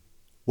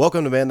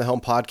Welcome to Man the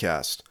Helm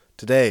Podcast.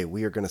 Today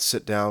we are going to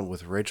sit down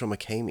with Rachel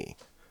McCamy,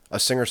 a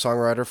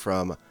singer-songwriter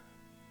from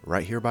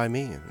right here by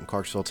me in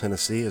Clarksville,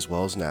 Tennessee, as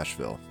well as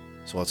Nashville.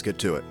 So let's get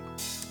to it.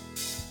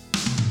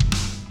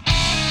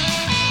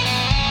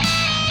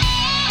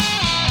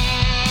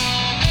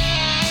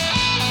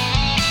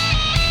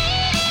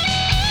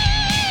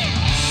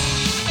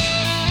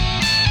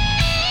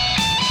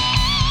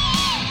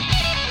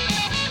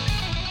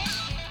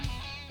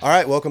 All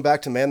right, welcome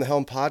back to Man the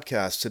Helm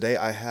Podcast. Today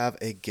I have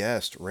a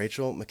guest,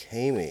 Rachel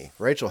McCamy.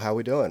 Rachel, how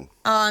we doing?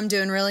 Oh, I'm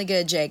doing really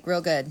good, Jake.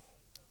 Real good.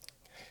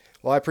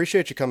 Well, I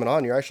appreciate you coming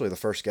on. You're actually the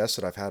first guest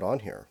that I've had on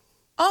here.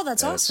 Oh,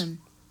 that's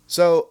awesome.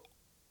 So,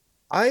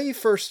 I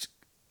first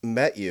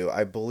met you,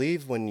 I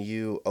believe, when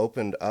you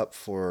opened up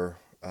for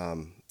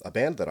a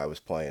band that I was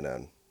playing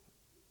in.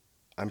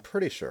 I'm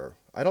pretty sure.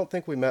 I don't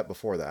think we met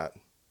before that.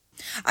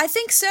 I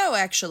think so,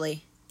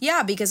 actually.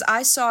 Yeah, because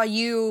I saw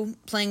you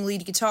playing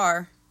lead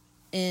guitar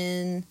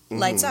in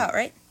Lights Out,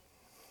 right?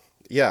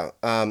 Yeah.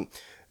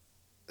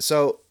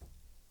 So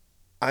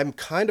I'm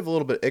kind of a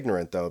little bit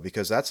ignorant, though,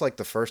 because that's like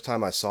the first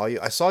time I saw you.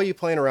 I saw you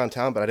playing around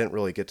town, but I didn't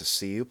really get to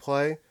see you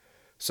play.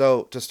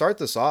 So to start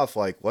this off,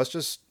 I want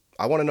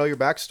to know your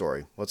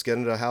backstory. Let's get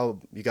into how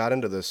you got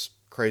into this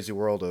crazy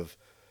world of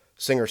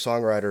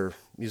singer-songwriter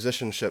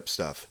musicianship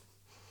stuff.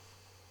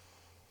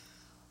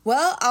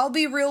 Well, I'll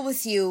be real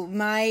with you.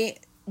 My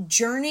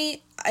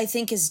journey, I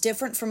think, is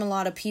different from a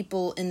lot of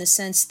people in the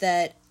sense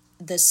that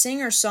the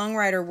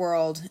singer-songwriter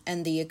world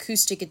and the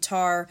acoustic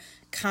guitar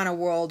kind of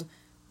world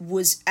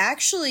was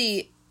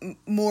actually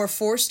more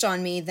forced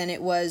on me than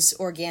it was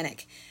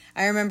organic.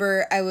 I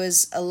remember I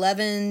was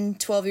 11,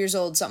 12 years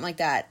old, something like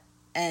that,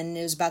 and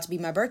it was about to be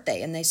my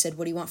birthday, and they said,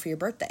 "What do you want for your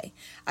birthday?"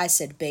 I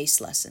said, "Bass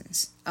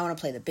lessons. I want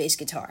to play the bass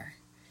guitar."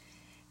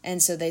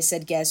 And so they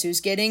said, "Guess who's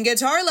getting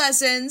guitar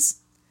lessons?"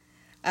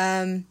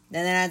 And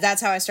then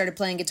that's how I started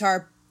playing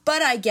guitar.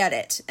 But I get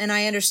it, and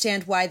I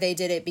understand why they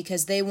did it,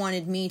 because they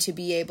wanted me to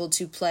be able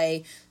to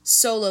play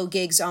solo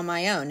gigs on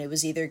my own. It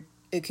was either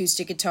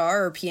acoustic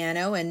guitar or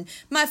piano, and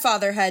my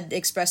father had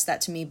expressed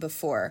that to me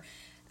before.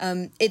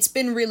 It's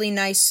been really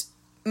nice.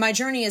 My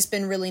journey has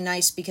been really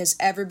nice because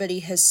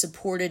everybody has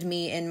supported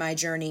me in my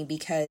journey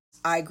because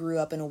I grew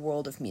up in a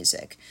world of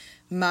music.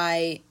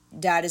 My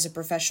dad is a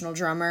professional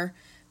drummer.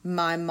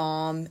 My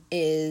mom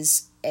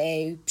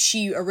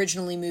she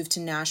originally moved to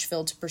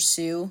Nashville to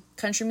pursue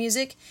country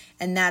music,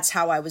 and that's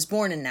how I was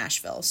born in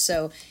Nashville.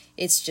 So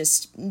it's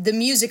just the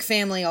music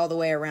family all the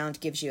way around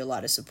gives you a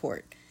lot of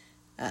support.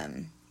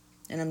 And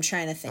I'm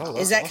trying to think.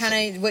 Is that awesome.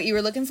 Kind of what you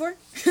were looking for?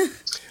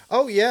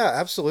 Oh yeah,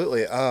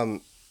 absolutely.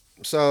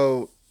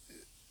 So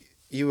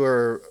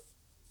you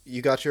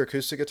got your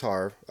acoustic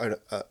guitar.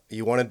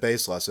 You wanted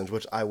bass lessons,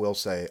 which I will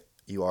say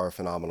you are a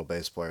phenomenal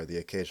bass player. The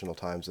occasional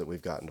times that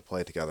we've gotten to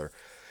play together,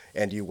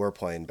 and you were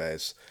playing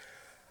bass.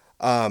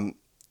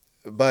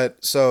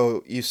 But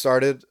so you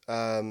started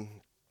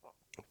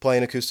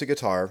playing acoustic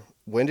guitar.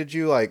 When did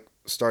you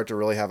start to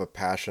really have a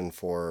passion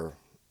for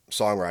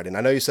songwriting?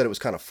 I know you said it was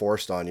kind of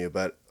forced on you,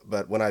 but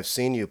when I've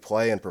seen you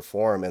play and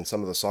perform and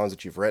some of the songs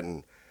that you've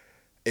written,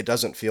 it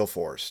doesn't feel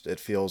forced. It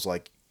feels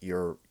like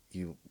you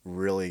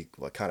really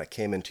kind of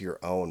came into your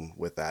own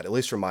with that, at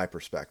least from my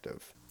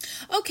perspective.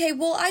 Okay,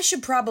 well, I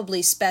should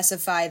probably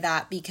specify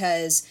that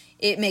because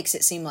it makes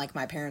it seem like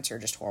my parents are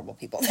just horrible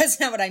people. That's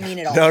not what I mean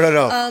at all.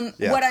 No.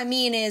 Yeah. What I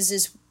mean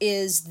is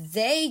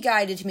they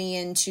guided me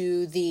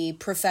into the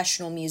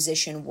professional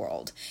musician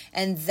world,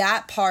 and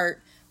that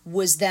part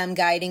was them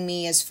guiding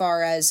me as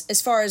far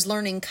as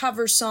learning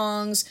cover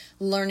songs,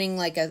 learning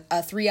like a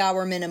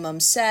 3-hour minimum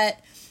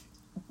set,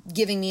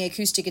 giving me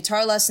acoustic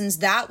guitar lessons.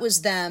 That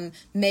was them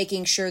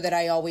making sure that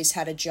I always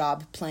had a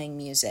job playing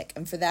music.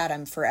 And for that,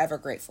 I'm forever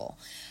grateful.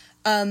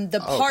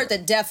 The part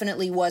that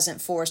definitely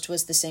wasn't forced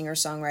was the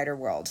singer-songwriter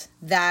world.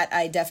 That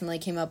I definitely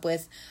came up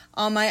with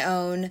on my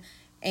own.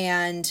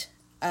 And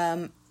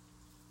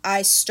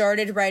I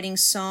started writing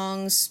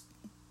songs.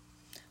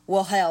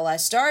 Well, hell, I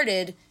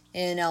started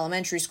in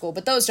elementary school,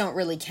 but those don't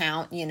really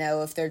count,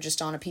 if they're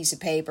just on a piece of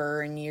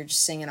paper and you're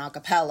just singing a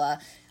cappella.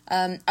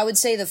 I would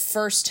say the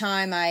first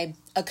time I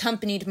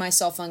accompanied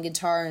myself on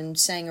guitar and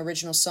sang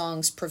original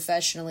songs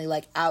professionally,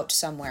 out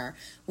somewhere,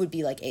 would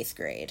be 8th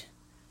grade.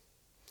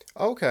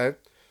 Okay.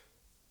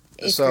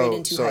 8th grade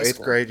into high 8th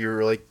school. grade, you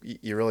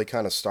really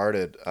kind of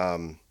started.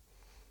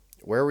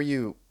 Where were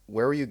you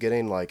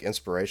getting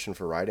inspiration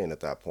for writing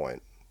at that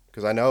point?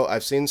 Because I know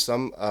I've seen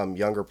some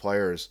younger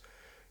players.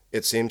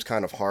 It seems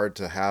kind of hard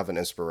to have an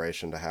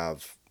inspiration, to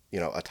have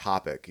a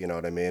topic. You know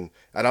what I mean?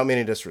 I don't mean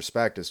any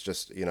disrespect. It's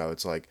just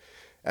it's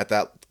at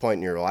that point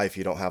in your life,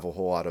 you don't have a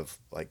whole lot of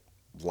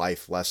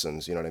life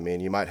lessons. You know what I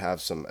mean? You might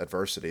have some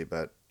adversity,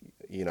 but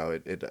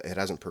it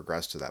hasn't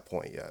progressed to that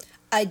point yet.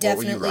 What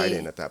were you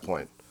writing at that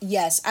point?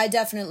 Yes, I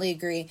definitely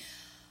agree.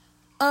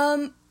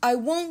 I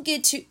won't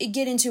get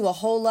into a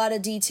whole lot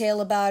of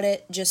detail about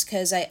it just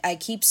because I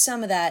keep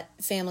some of that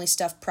family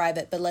stuff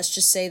private, but let's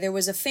just say there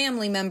was a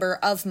family member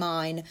of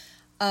mine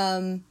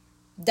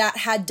that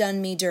had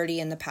done me dirty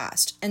in the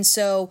past. And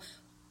so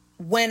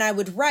when I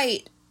would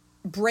write,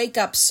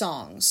 breakup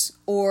songs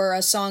or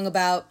a song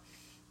about,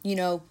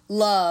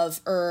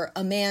 love or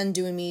a man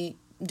doing me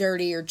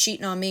dirty or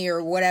cheating on me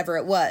or whatever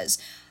it was,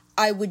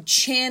 I would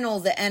channel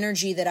the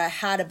energy that I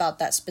had about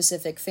that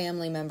specific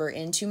family member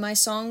into my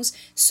songs,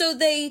 so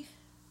they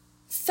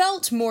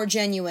felt more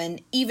genuine,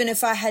 even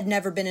if I had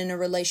never been in a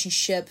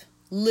relationship,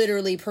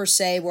 literally per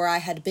se, where I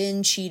had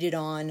been cheated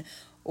on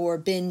or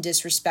been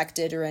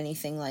disrespected or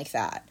anything like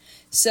that.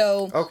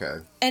 So, Okay.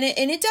 And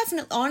it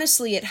definitely,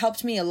 honestly, it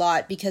helped me a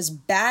lot, because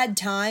bad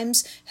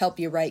times help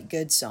you write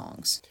good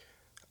songs.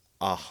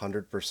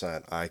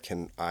 100%. I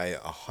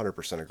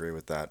 100% agree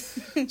with that.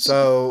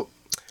 So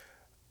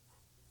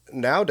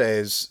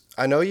nowadays,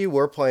 I know you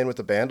were playing with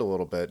the band a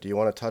little bit. Do you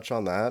want to touch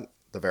on that?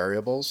 The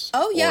variables?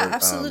 Oh, yeah, Or,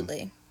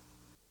 absolutely.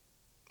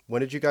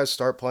 when did you guys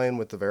start playing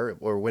with the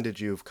variable, or when did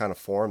you kind of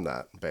form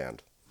that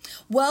band?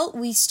 Well,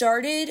 we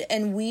started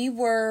and we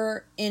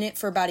were in it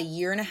for about a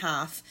year and a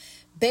half.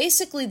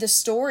 Basically, the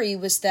story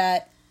was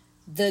that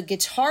the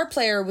guitar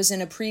player was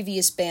in a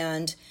previous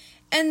band,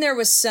 and there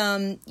was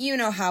some, you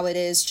know how it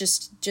is,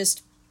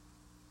 just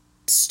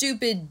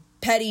stupid,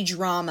 petty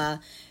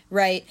drama,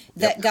 right?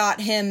 That Yep.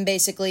 got him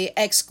basically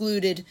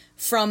excluded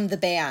from the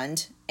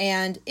band.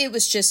 And it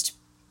was just,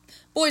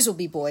 boys will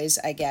be boys,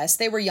 I guess.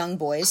 They were young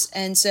boys,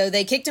 and so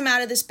they kicked him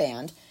out of this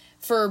band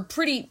for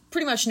pretty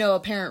much no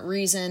apparent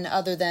reason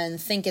other than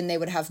thinking they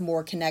would have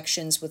more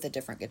connections with a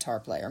different guitar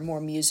player,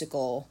 more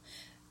musical,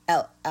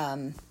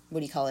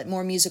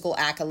 more musical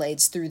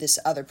accolades through this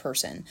other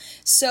person.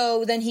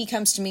 So then he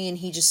comes to me and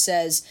he just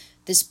says,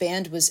 this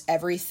band was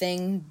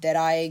everything that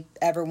I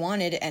ever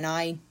wanted, and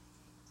I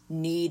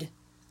need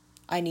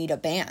a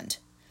band.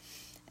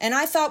 And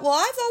I thought, well,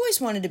 I've always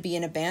wanted to be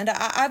in a band.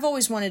 I've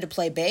always wanted to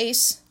play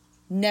bass.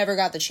 Never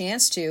got the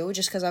chance to,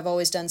 just because I've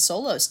always done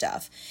solo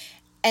stuff.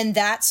 And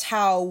that's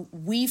how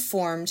we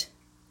formed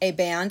a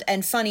band.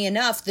 And funny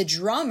enough, the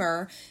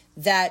drummer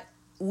that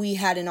we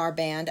had in our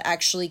band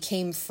actually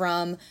came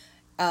from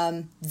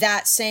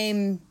that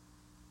same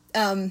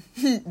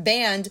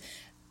band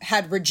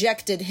had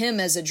rejected him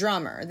as a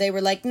drummer. They were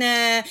like,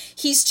 nah,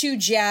 he's too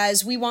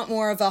jazz. We want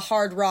more of a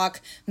hard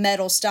rock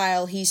metal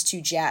style. He's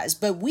too jazz.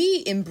 But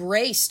we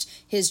embraced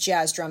his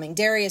jazz drumming.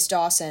 Darius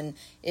Dawson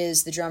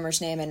is the drummer's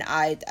name, and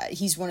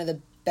he's one of the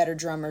better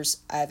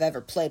drummers I've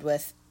ever played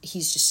with.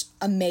 He's just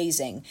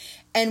amazing.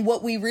 And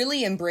what we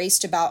really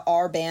embraced about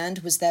our band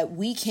was that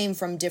we came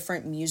from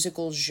different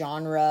musical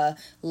genre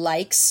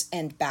likes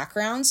and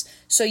backgrounds.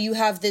 So you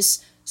have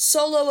this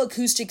solo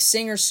acoustic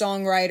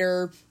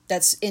singer-songwriter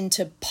that's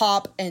into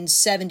pop and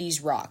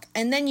 70s rock.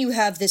 And then you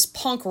have this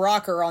punk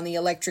rocker on the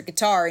electric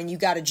guitar, and you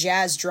got a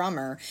jazz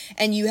drummer,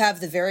 and you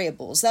have the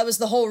variables. That was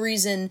the whole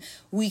reason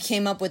we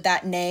came up with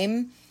that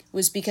name,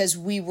 was because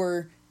we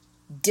were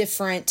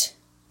different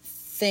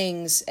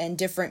things and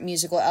different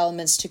musical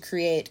elements to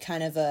create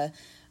kind of a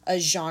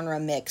genre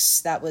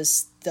mix. That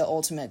was the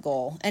ultimate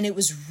goal. And it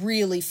was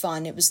really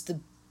fun.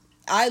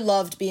 I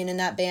loved being in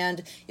that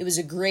band. It was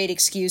a great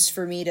excuse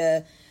for me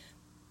to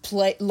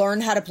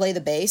learn how to play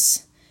the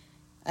bass.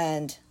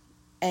 And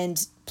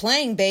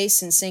playing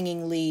bass and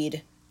singing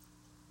lead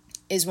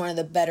is one of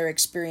the better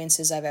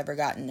experiences I've ever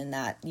gotten in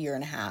that year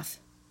and a half.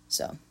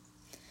 So,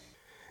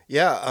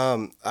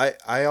 Yeah,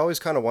 I always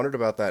kind of wondered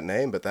about that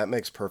name, but that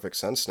makes perfect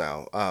sense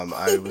now.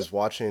 I was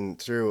watching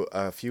through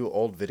a few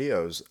old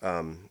videos,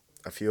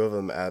 a few of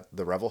them at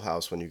the Revel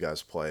House when you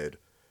guys played,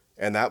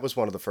 and that was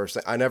one of the first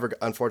things.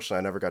 Unfortunately,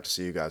 I never got to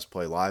see you guys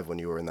play live when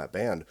you were in that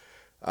band,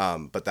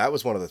 but that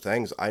was one of the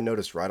things I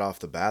noticed right off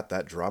the bat.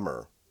 That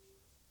drummer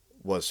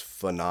was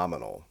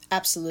phenomenal.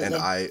 absolutely.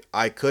 And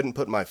I couldn't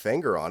put my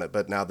finger on it,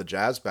 but now the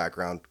jazz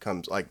background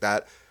comes like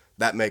that.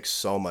 That makes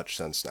so much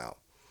sense now.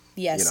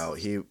 Yes. You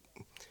know,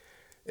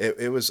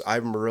 it was,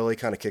 I'm really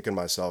kind of kicking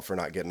myself for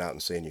not getting out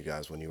and seeing you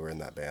guys when you were in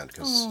that band,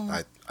 because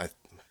I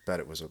bet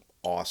it was an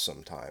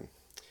awesome time.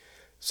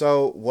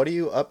 So what are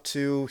you up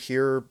to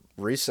here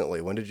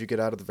recently? When did you get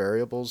out of the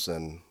variables,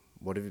 and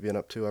what have you been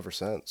up to ever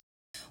since?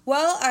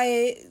 Well,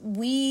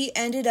 we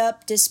ended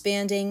up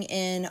disbanding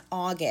in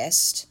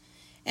August,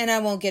 and I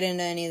won't get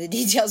into any of the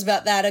details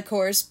about that, of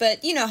course,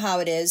 but you know how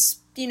it is.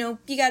 You know,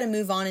 you got to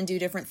move on and do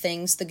different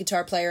things. The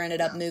guitar player ended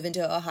up moving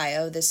to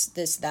Ohio, this,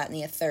 that,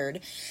 and the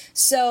third.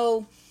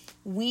 So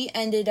we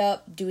ended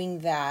up doing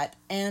that,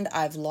 and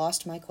I've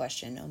lost my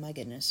question. Oh my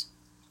goodness.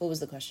 What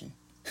was the question?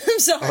 I'm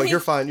sorry. Oh, you're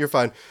fine. You're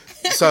fine.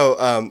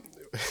 So,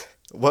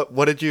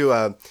 what did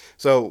you,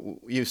 so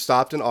you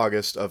stopped in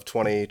August of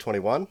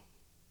 2021?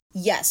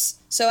 Yes.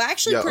 So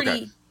actually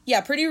Yeah,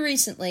 okay. pretty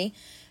recently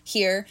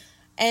here.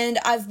 And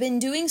I've been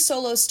doing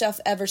solo stuff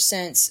ever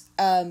since.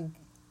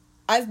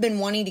 I've been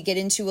wanting to get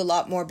into a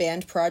lot more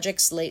band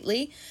projects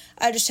lately.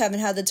 I just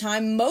haven't had the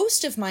time.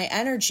 Most of my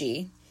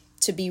energy,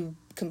 to be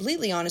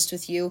completely honest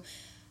with you,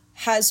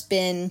 has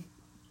been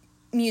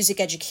music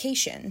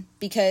education,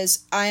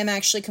 because I am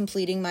actually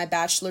completing my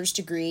bachelor's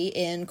degree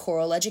in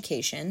choral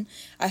education.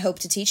 I hope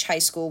to teach high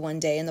school one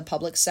day in the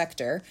public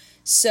sector.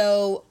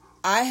 So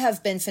I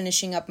have been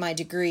finishing up my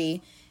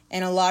degree,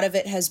 and a lot of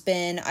it has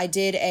been, I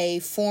did a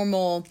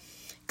formal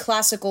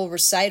classical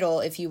recital,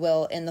 if you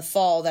will, in the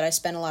fall that I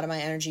spent a lot of my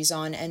energies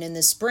on. And in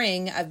the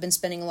spring, I've been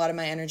spending a lot of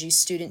my energy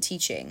student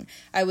teaching.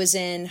 I was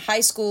in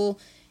high school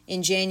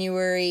in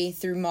January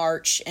through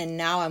March, and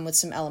now I'm with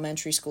some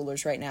elementary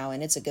schoolers right now,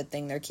 and it's a good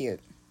thing they're cute.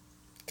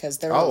 Because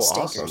they're little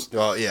stinkers. Awesome.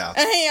 Well, yeah.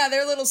 Yeah,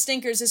 they're little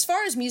stinkers. As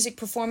far as music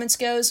performance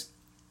goes,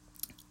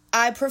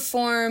 I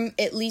perform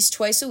at least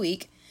twice a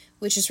week,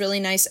 which is really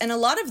nice. And a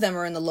lot of them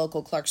are in the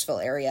local Clarksville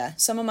area.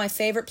 Some of my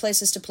favorite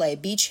places to play: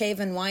 Beach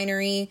Haven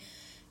Winery,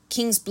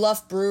 Kings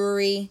Bluff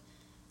Brewery.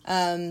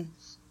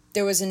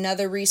 There was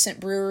another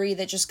recent brewery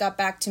that just got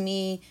back to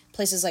me.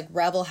 Places like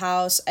Rebel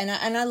House. And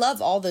I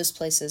love all those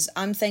places.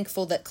 I'm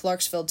thankful that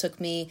Clarksville took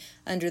me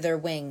under their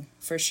wing,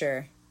 for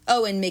sure.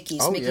 Oh, and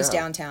Mickey's. Oh, Mickey's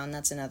yeah. Downtown.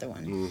 That's another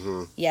one.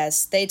 Mm-hmm.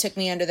 Yes, they took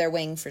me under their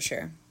wing, for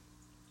sure.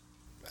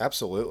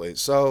 Absolutely.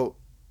 So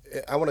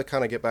I want to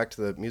kind of get back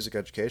to the music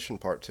education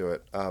part to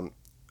it.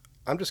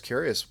 I'm just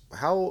curious,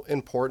 how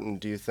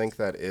important do you think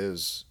that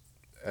is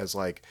as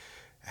like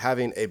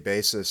having a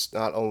basis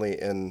not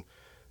only in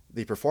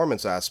the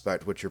performance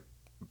aspect, which you're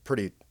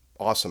pretty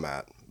awesome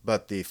at,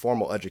 but the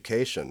formal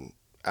education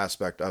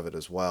aspect of it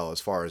as well,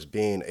 as far as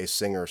being a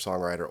singer,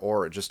 songwriter,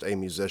 or just a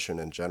musician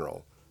in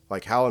general?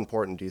 Like, how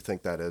important do you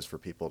think that is for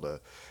people to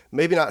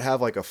maybe not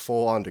have like a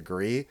full-on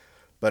degree,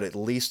 but at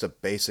least a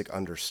basic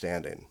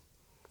understanding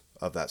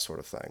of that sort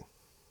of thing?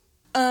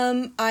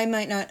 I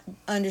might not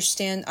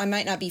understand. I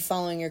might not be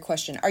following your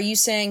question. Are you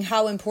saying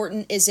how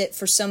important is it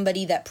for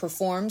somebody that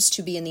performs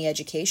to be in the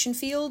education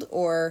field,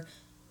 or?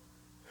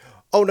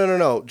 Oh,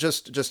 no.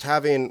 Just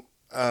having,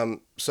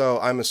 so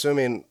I'm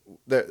assuming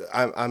that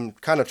I'm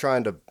kind of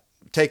trying to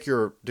take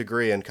your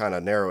degree and kind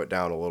of narrow it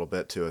down a little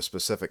bit to a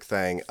specific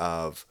thing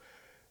of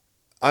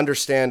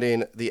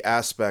understanding the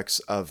aspects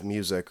of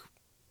music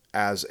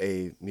as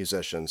a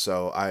musician.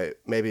 So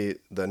maybe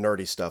the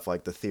nerdy stuff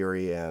like the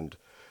theory and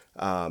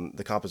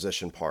the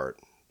composition part,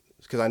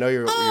 because I know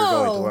you're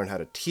going to learn how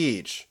to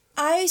teach.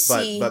 I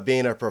see. But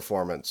being a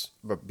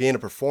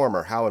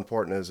performer, how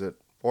important is it,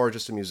 or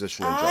just a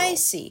musician in general? I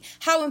see.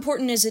 How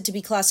important is it to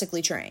be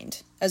classically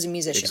trained as a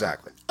musician?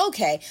 Exactly.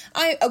 Okay.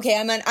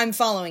 I'm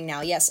following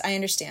now. Yes, I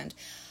understand.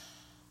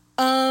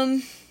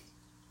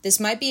 This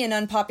might be an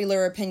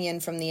unpopular opinion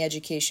from the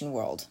education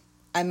world.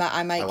 I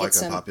might get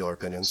some unpopular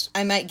opinions.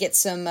 I might get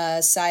some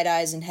side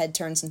eyes and head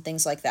turns and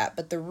things like that.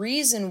 But the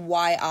reason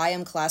why I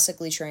am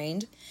classically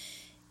trained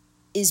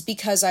is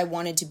because I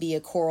wanted to be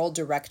a choral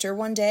director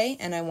one day,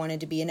 and I wanted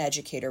to be an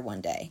educator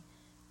one day.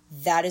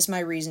 That is my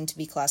reason to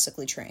be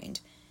classically trained.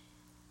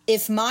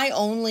 If my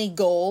only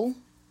goal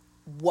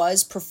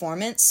was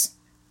performance,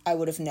 I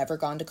would have never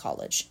gone to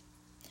college.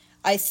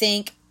 I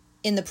think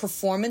in the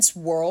performance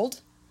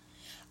world,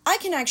 I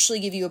can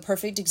actually give you a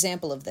perfect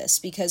example of this,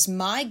 because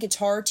my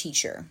guitar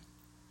teacher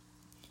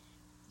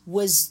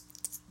was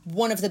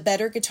one of the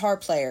better guitar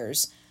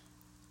players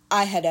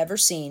I had ever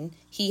seen.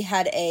 He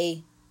had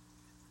a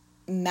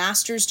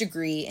master's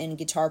degree in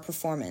guitar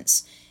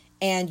performance,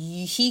 and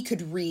he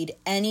could read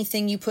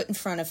anything you put in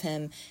front of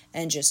him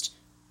and just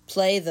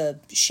play the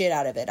shit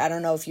out of it. I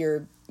don't know if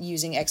you're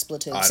using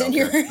expletives in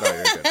your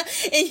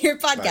in your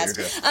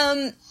podcast. No,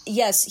 you're good.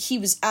 Yes, he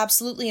was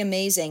absolutely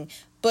amazing.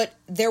 But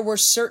there were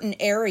certain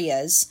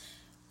areas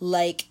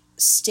like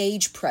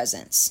stage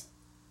presence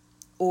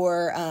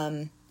or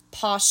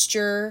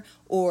posture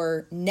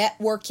or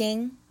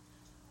networking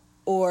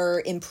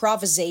or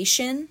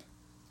improvisation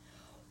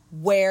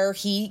where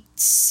he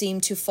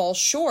seemed to fall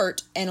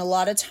short, and a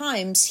lot of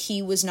times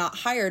he was not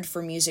hired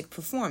for music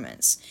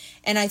performance.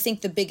 And I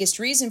think the biggest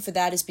reason for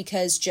that is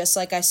because, just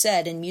like I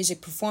said, in music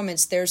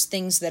performance, there's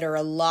things that are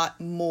a lot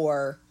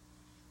more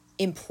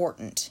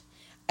important.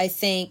 I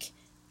think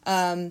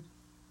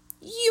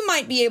you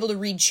might be able to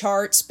read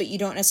charts, but you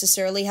don't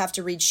necessarily have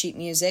to read sheet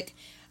music.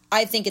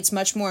 I think it's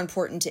much more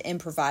important to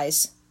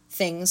improvise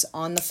things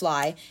on the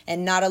fly,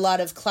 and not a lot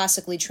of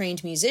classically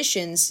trained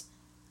musicians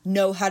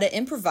know how to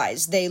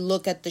improvise. They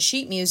look at the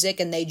sheet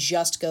music and they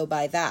just go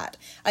by that.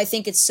 I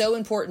think it's so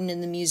important in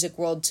the music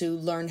world to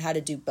learn how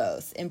to do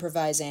both,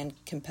 improvise and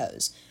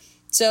compose.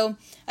 So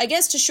I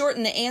guess to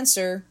shorten the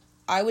answer,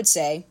 I would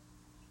say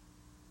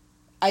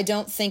I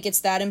don't think it's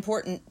that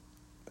important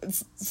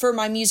for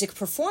my music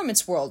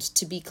performance world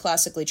to be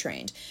classically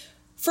trained.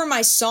 For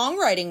my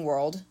songwriting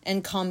world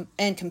and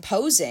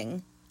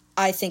composing,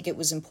 I think it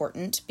was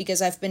important,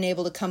 because I've been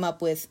able to come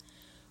up with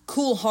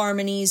cool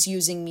harmonies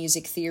using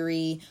music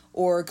theory,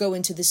 or go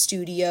into the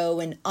studio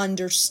and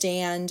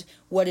understand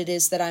what it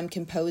is that I'm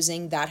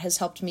composing. That has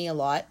helped me a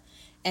lot.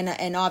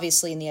 And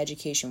obviously in the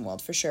education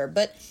world for sure.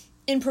 But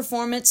in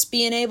performance,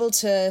 being able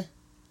to,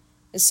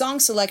 the song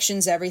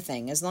selection's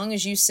everything. As long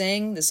as you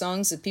sing the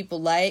songs that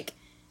people like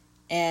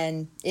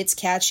and it's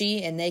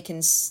catchy and they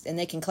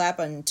can clap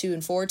on 2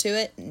 and 4 to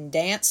it and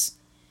dance,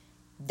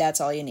 that's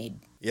all you need.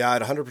 Yeah,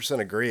 I'd 100%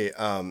 agree.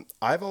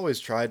 I've always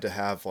tried to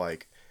have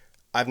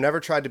I've never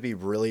tried to be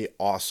really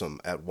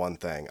awesome at one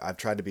thing. I've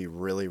tried to be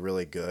really,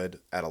 really good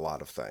at a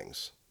lot of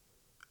things.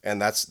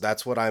 And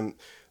that's what I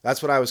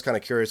was kind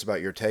of curious about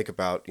your take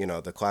about,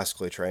 the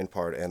classically trained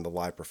part and the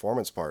live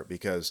performance part,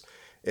 because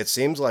it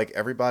seems like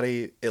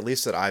everybody, at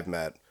least that I've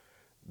met,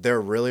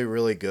 they're really,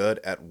 really good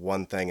at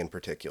one thing in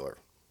particular.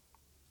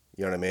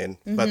 You know what I mean?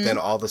 But then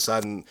all of a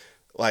sudden,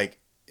 like,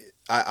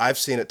 I've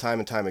seen it time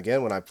and time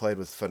again when I played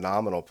with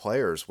phenomenal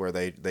players where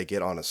they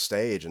get on a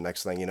stage and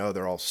next thing you know,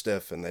 they're all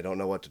stiff and they don't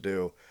know what to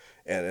do.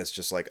 And it's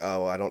just like,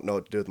 oh, I don't know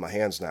what to do with my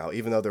hands now,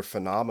 even though they're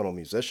phenomenal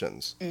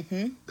musicians.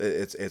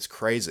 It's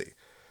crazy.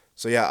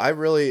 So yeah,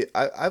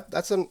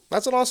 that's an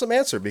awesome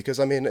answer because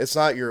I mean, it's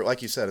not your,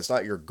 like you said, it's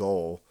not your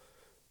goal.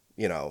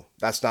 You know,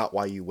 that's not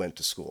why you went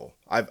to school.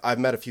 I've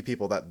met a few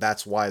people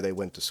that's why they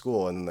went to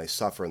school and then they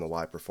suffer in the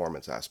live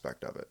performance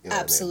aspect of it. You know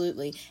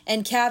Absolutely. What I mean?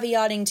 And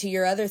caveating to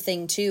your other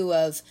thing too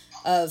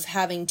of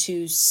having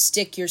to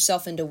stick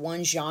yourself into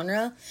one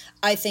genre,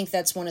 I think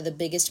that's one of the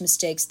biggest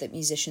mistakes that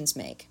musicians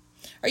make.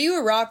 Are you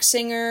a rock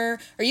singer?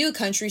 Are you a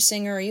country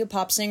singer? Are you a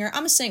pop singer?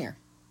 I'm a singer.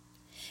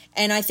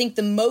 And I think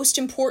the most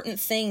important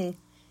thing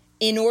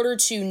in order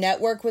to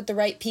network with the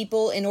right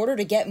people, in order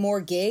to get more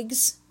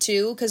gigs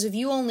too, because if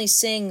you only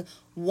sing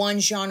one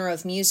genre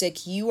of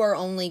music, you are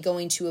only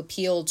going to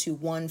appeal to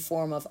one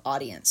form of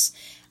audience.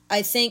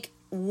 I think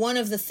one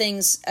of the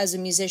things as a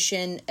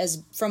musician,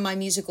 as from my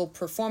musical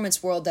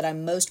performance world that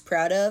I'm most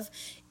proud of,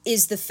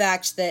 is the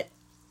fact that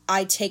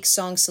I take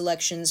song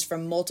selections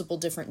from multiple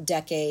different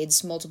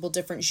decades, multiple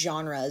different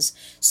genres,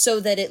 so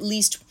that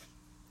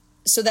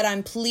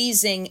I'm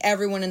pleasing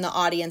everyone in the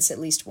audience at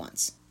least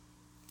once.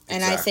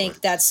 And exactly. I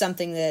think that's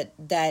something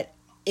that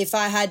if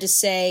I had to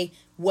say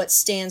what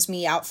stands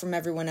me out from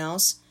everyone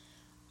else,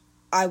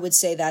 I would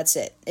say that's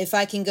it. If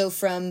I can go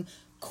from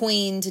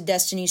Queen to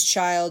Destiny's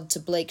Child to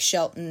Blake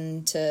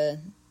Shelton to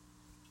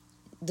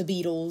the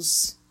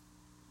Beatles,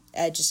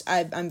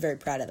 I'm very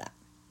proud of that.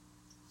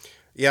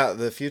 Yeah,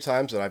 the few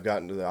times that I've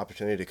gotten to the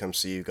opportunity to come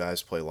see you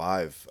guys play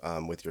live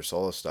with your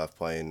solo stuff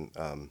playing,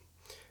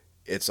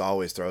 it's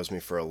always throws me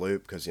for a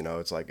loop because, you know,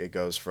 it's like it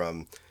goes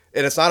from...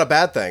 And it's not a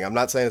bad thing. I'm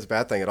not saying it's a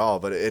bad thing at all,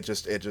 but it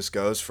just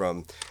goes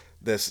from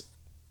this,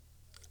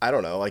 I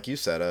don't know, like you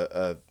said,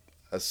 a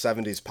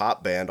 70s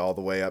pop band all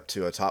the way up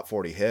to a top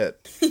 40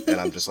 hit. And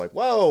I'm just like,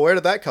 whoa, where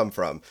did that come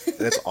from?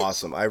 And it's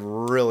awesome. I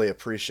really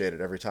appreciate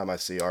it every time I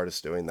see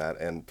artists doing that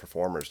and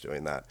performers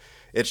doing that.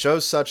 It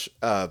shows such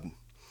an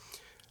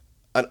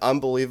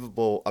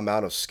unbelievable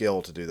amount of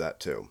skill to do that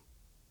too.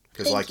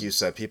 Because like you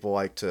said, people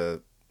like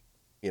to,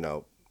 you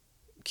know,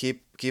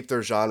 keep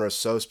their genre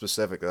so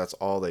specific that that's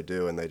all they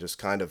do, and they just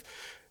kind of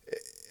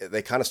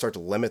start to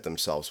limit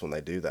themselves when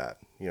they do that.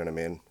 You know what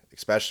I mean?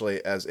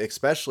 Especially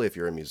if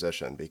you're a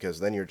musician,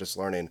 because then you're just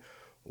learning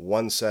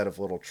one set of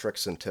little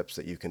tricks and tips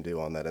that you can do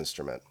on that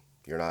instrument.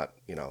 You're not,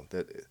 you know,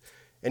 that,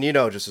 and you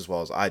know just as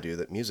well as I do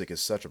that music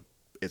is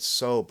it's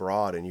so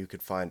broad, and you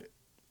could find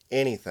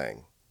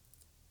anything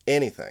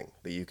that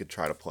you could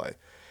try to play.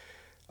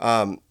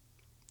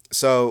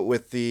 So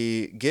with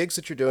the gigs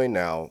that you're doing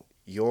now,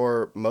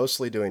 you're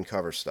mostly doing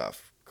cover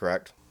stuff,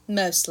 correct?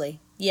 Mostly,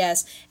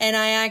 yes. And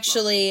I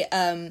actually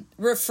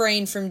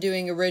refrain from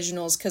doing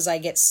originals because I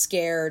get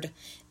scared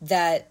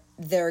that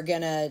they're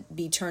going to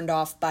be turned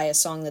off by a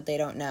song that they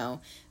don't know.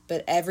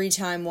 But every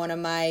time one of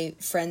my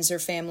friends or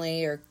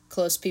family or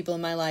close people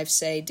in my life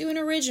say, do an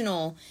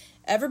original,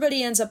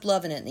 everybody ends up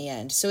loving it in the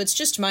end. So it's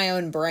just my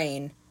own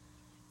brain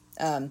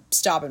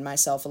stopping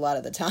myself a lot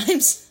of the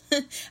times.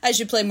 I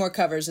should play more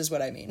covers is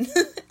what I mean.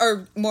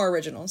 Or more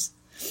originals.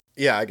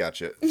 Yeah, I got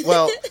you.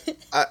 Well,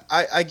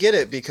 I get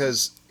it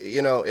because,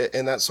 you know,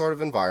 in that sort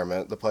of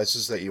environment, the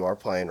places that you are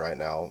playing right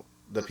now,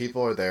 the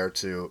people are there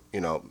to, you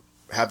know,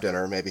 have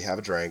dinner, maybe have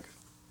a drink.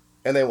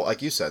 And they,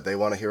 like you said, they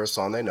want to hear a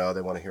song they know.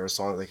 They want to hear a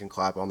song that they can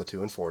clap on the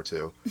 2 and 4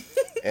 to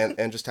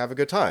and just have a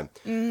good time.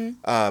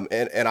 Mm-hmm.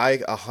 And I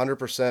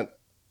 100%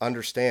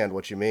 understand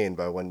what you mean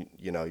by when,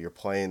 you know, you're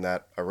playing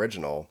that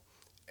original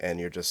and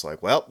you're just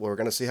like, well, we're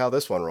going to see how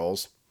this one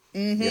rolls.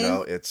 Mm-hmm. You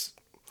know,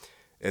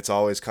 it's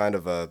always kind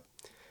of a...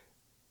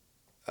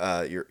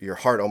 your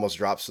heart almost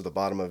drops to the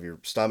bottom of your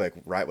stomach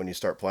right when you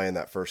start playing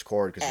that first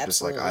chord because you're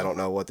just like, I don't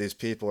know what these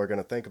people are going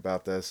to think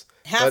about this.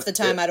 Half the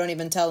time I don't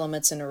even tell them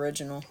it's an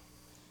original.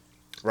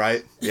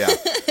 Right? Yeah.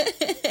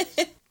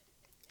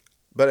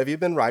 But have you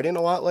been writing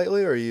a lot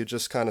lately, or are you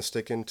just kind of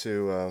sticking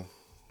to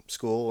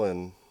school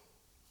and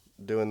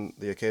doing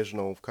the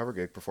occasional cover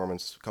gig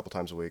performance a couple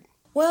times a week?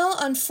 Well,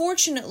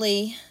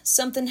 unfortunately,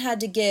 something had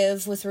to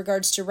give with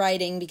regards to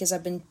writing because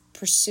I've been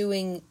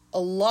pursuing a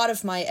lot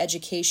of my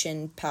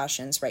education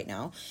passions right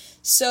now.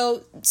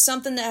 So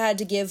something that had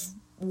to give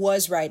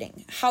was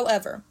writing.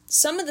 However,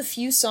 some of the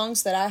few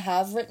songs that I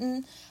have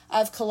written,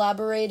 I've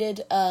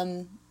collaborated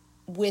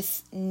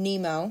with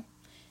Nemo,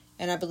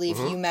 and I believe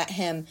you met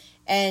him,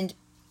 and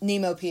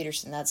Nemo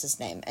Peterson, that's his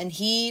name. And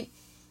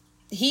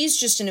he's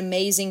just an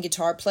amazing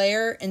guitar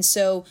player, and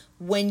so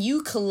when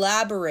you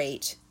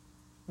collaborate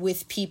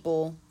with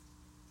people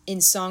in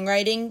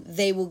songwriting,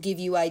 they will give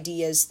you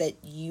ideas that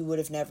you would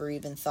have never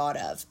even thought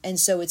of. And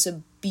so it's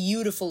a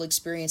beautiful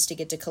experience to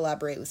get to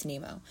collaborate with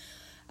Nemo.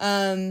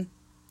 I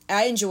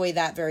enjoy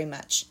that very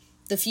much.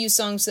 The few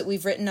songs that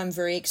we've written, I'm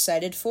very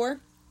excited for.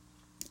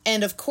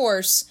 And of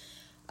course,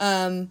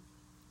 I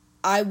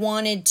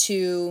wanted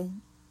to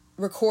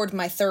record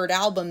my third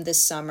album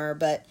this summer,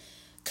 but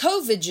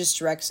COVID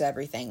just wrecks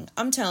everything.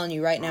 I'm telling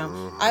you right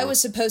now. I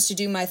was supposed to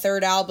do my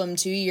third album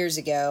 2 years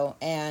ago,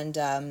 and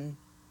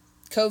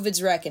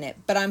COVID's wrecking it.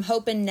 But I'm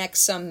hoping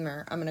next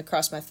summer, I'm going to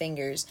cross my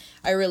fingers.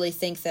 I really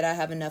think that I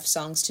have enough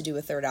songs to do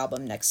a third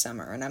album next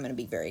summer, and I'm going to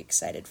be very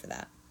excited for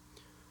that.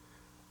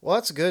 Well,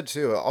 that's good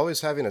too.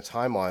 Always having a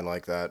timeline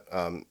like that,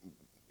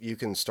 you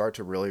can start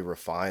to really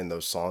refine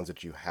those songs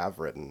that you have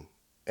written.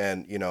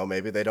 And,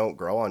 maybe they don't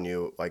grow on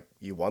you like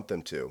you want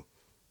them to.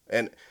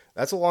 And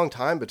that's a long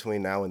time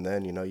between now and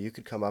then. You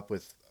could come up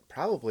with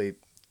probably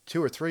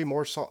 2 or 3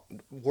 more songs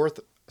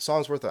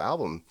worth of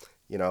album,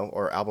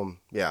 or album.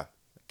 Yeah,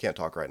 can't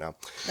talk right now.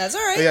 That's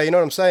all right. But yeah, you know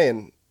what I'm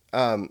saying?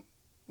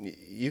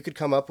 You could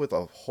come up with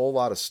a whole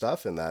lot of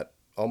stuff in that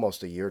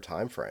almost a year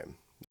time frame.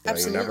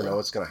 Absolutely. You never know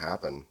what's going to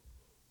happen.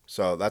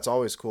 So that's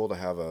always cool to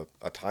have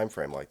a time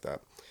frame like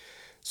that.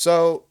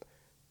 So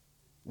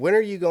when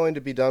are you going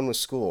to be done with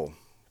school?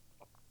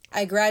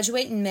 I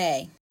graduate in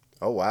May.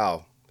 Oh,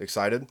 wow.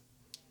 Excited?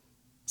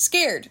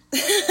 Scared.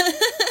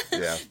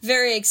 Yeah.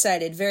 Very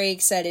excited. Very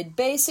excited.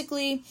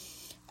 Basically,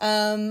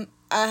 I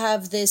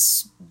have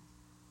this...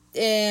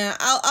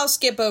 I'll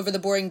skip over the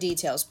boring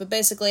details, but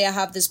basically I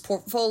have this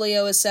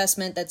portfolio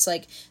assessment that's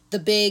like the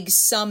big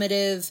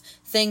summative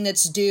thing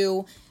that's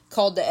due,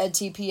 called the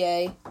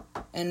EdTPA,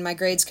 and my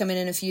grade's coming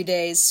in a few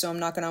days, so I'm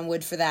knocking on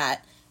wood for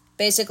that.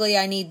 Basically,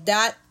 I need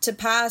that to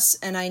pass,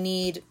 and I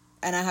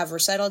have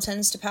recital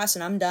attendance to pass,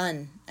 and I'm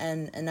done,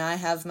 and I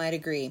have my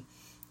degree.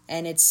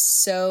 And it's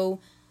so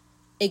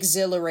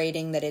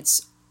exhilarating that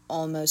it's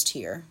almost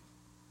here.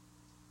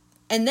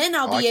 And then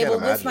I'll be able,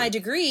 with my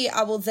degree,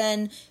 I will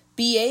then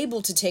be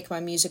able to take my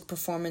music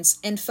performance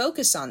and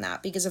focus on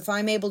that. Because if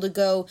I'm able to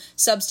go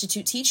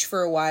substitute teach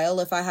for a while,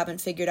 if I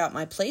haven't figured out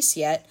my place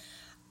yet,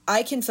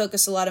 I can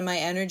focus a lot of my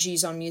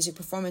energies on music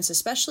performance,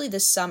 especially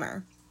this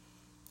summer.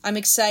 I'm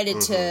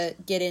excited to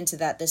get into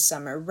that this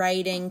summer.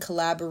 Writing,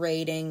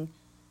 collaborating,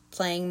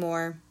 playing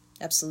more.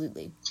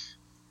 Absolutely.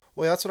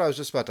 Well, that's what I was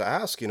just about to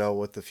ask,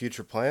 with the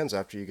future plans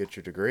after you get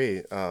your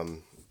degree.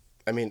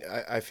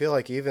 I feel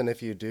like even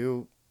if you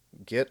do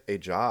get a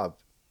job,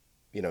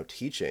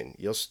 teaching,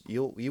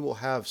 you will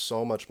have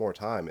so much more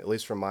time, at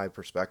least from my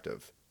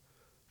perspective,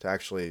 to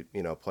actually,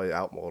 play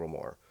out a little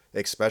more,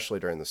 especially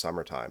during the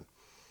summertime.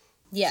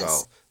 Yes.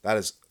 So that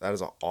is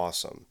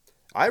awesome.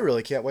 I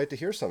really can't wait to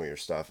hear some of your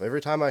stuff.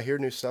 Every time I hear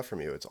new stuff from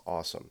you, it's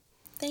awesome.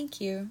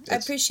 Thank you. I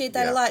appreciate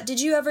that a lot.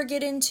 Did you ever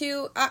get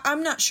into,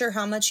 I'm not sure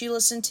how much you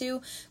listen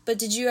to, but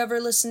did you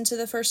ever listen to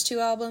the first 2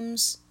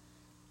 albums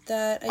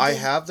that I did?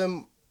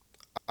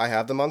 I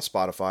have them on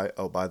Spotify.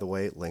 Oh, by the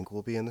way, link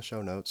will be in the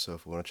show notes. So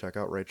if you want to check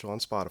out Rachel on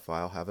Spotify,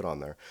 I'll have it on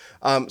there.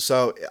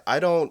 So I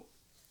don't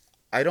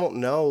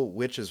know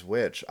which is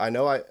which. I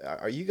know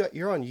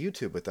you're on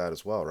YouTube with that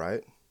as well,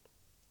 right?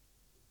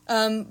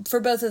 For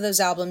both of those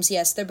albums,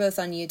 yes, they're both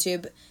on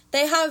YouTube.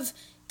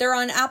 They're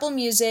on Apple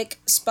Music,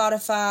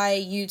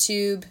 Spotify,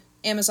 YouTube,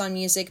 Amazon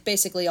Music,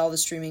 basically all the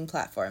streaming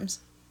platforms.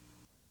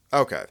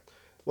 Okay.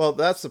 Well,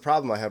 that's the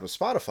problem I had with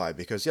Spotify,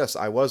 because yes,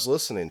 I was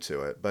listening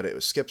to it, but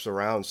it skips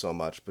around so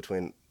much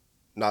between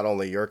not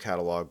only your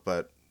catalog,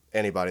 but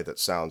anybody that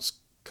sounds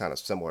kind of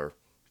similar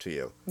to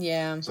you.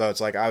 Yeah. So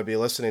it's like I would be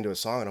listening to a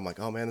song and I'm like,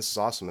 oh man, this is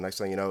awesome. The next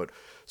thing you know, it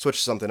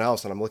switches to something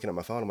else and I'm looking at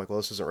my phone. I'm like, well,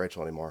 this isn't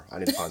Rachel anymore. I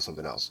need to find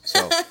something else.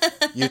 So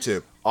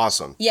YouTube,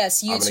 awesome.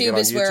 Yes, YouTube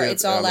is where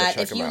it's all at.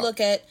 If you look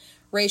at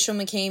Rachel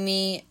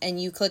McCamy and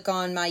you click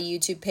on my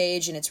YouTube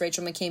page and it's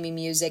Rachel McCamy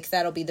Music,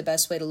 that'll be the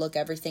best way to look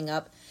everything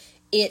up.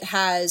 It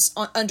has,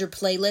 under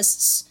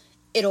playlists,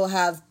 it'll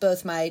have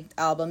both my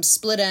albums,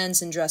 Split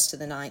Ends and Dressed to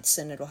the Ninths,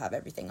 and it'll have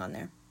everything on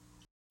there.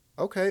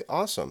 Okay,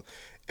 awesome.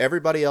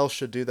 Everybody else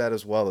should do that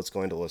as well that's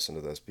going to listen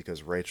to this,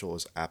 because Rachel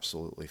is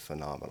absolutely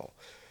phenomenal.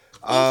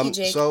 Thank you,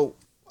 Jake. So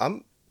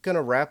I'm going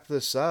to wrap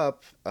this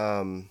up.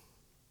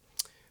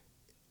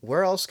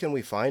 Where else can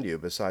we find you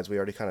besides, we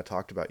already kind of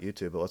talked about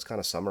YouTube, but let's kind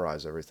of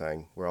summarize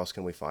everything. Where else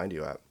can we find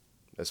you at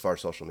as far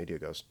as social media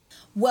goes?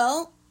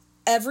 Well,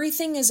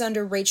 everything is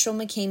under Rachel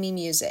McCamy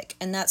Music,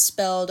 and that's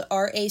spelled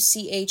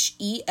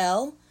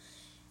Rachel,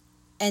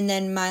 and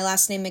then my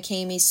last name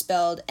McCamy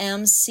spelled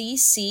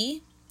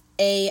MCCAMY.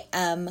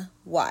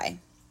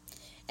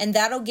 And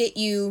that'll get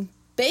you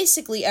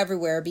basically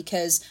everywhere,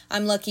 because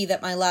I'm lucky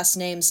that my last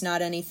name's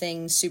not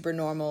anything super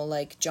normal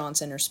like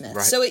Johnson or Smith.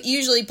 Right. So it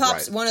usually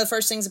pops, one of the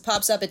first things that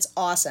pops up, it's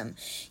awesome.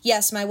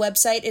 Yes, my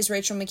website is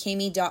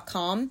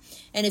rachelmccamy.com,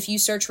 and if you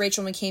search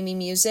Rachel McCamy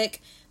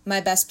Music,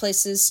 my best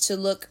places to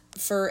look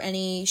for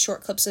any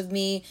short clips of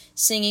me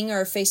singing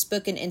are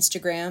Facebook and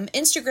Instagram.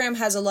 Instagram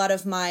has a lot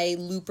of my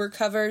looper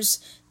covers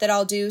that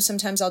I'll do.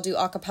 Sometimes I'll do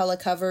a cappella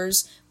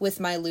covers with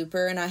my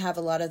looper, and I have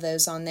a lot of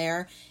those on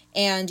there.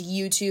 And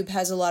YouTube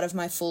has a lot of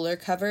my fuller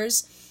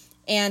covers.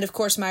 And, of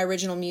course, my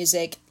original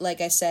music,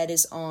 like I said,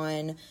 is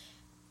on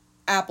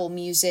Apple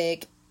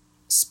Music,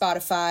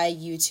 Spotify,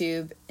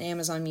 YouTube,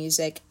 Amazon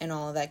Music, and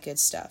all of that good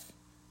stuff.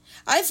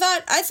 I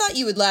thought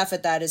you would laugh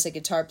at that as a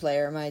guitar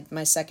player,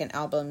 my second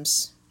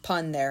album's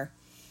pun there.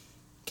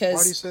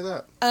 Why do you say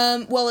that?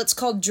 Well, it's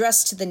called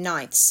Dressed to the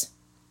Ninths.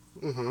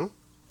 Mm-hmm.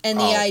 And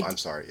the Oh, idea. I'm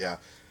sorry. Yeah.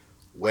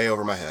 Way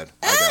over my head.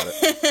 I got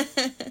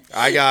it.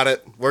 I got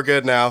it. We're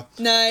good now.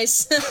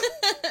 Nice.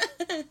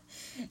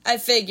 I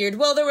figured.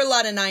 Well, there were a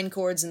lot of 9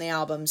 chords in the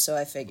album, so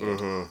I figured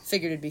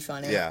it'd be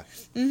funny. Yeah.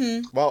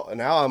 Well,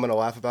 now I'm going to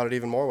laugh about it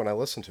even more when I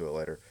listen to it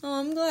later. Oh,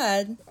 I'm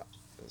glad.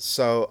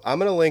 So I'm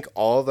going to link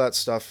all of that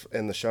stuff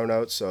in the show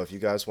notes. So if you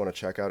guys want to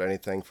check out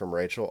anything from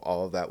Rachel,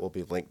 all of that will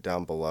be linked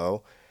down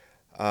below.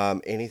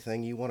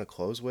 Anything you want to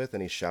close with?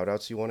 Any shout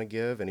outs you want to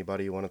give?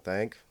 Anybody you want to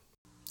thank?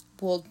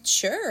 Well,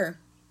 sure.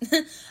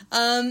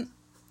 I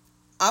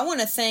want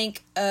to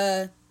thank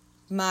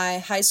my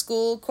high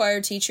school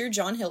choir teacher,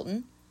 John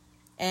Hilton.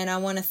 And I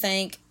want to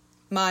thank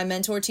my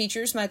mentor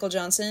teachers, Michael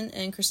Johnson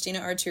and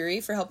Christina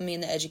Arturi, for helping me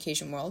in the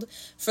education world.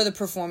 For the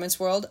performance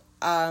world,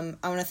 I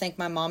want to thank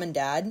my mom and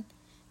dad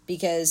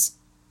because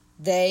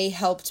they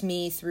helped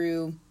me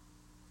through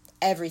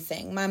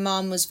everything. My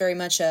mom was very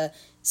much a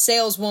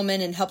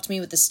saleswoman and helped me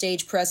with the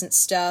stage presence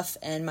stuff,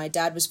 and my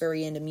dad was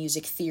very into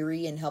music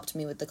theory and helped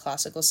me with the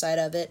classical side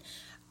of it.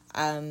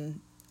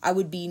 I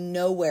would be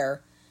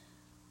nowhere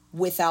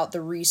without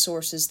the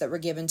resources that were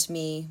given to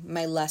me,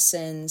 my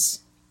lessons,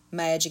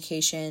 my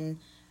education.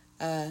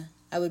 I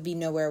would be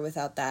nowhere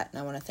without that, and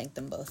I want to thank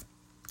them both.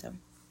 So,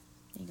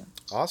 there you go.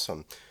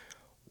 Awesome.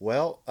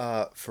 Well,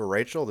 for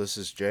Rachel, this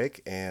is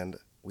Jake, and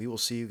we will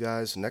see you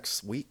guys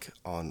next week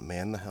on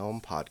Man the Helm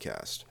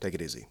podcast. Take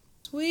it easy.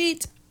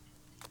 Sweet.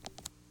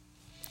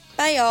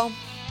 Bye, y'all.